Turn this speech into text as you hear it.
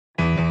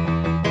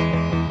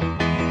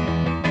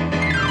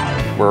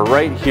We're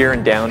right here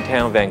in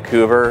downtown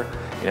Vancouver,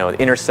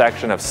 the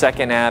intersection of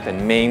 2nd Ave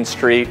and Main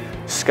Street.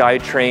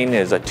 SkyTrain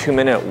is a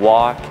 2-minute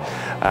walk.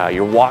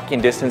 Your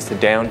walking distance to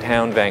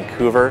downtown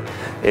Vancouver.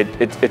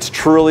 It's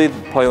truly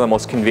probably the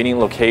most convenient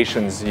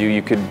locations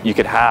you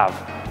could have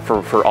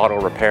for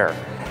auto repair.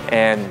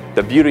 And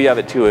the beauty of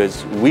it too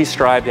is we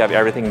strive to have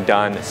everything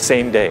done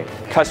same day.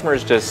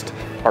 Customers just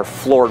are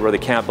floored where they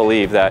can't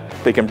believe that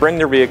they can bring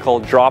their vehicle,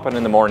 drop it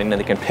in the morning, and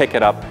they can pick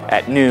it up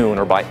at noon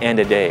or by end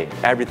of day.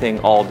 Everything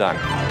all done.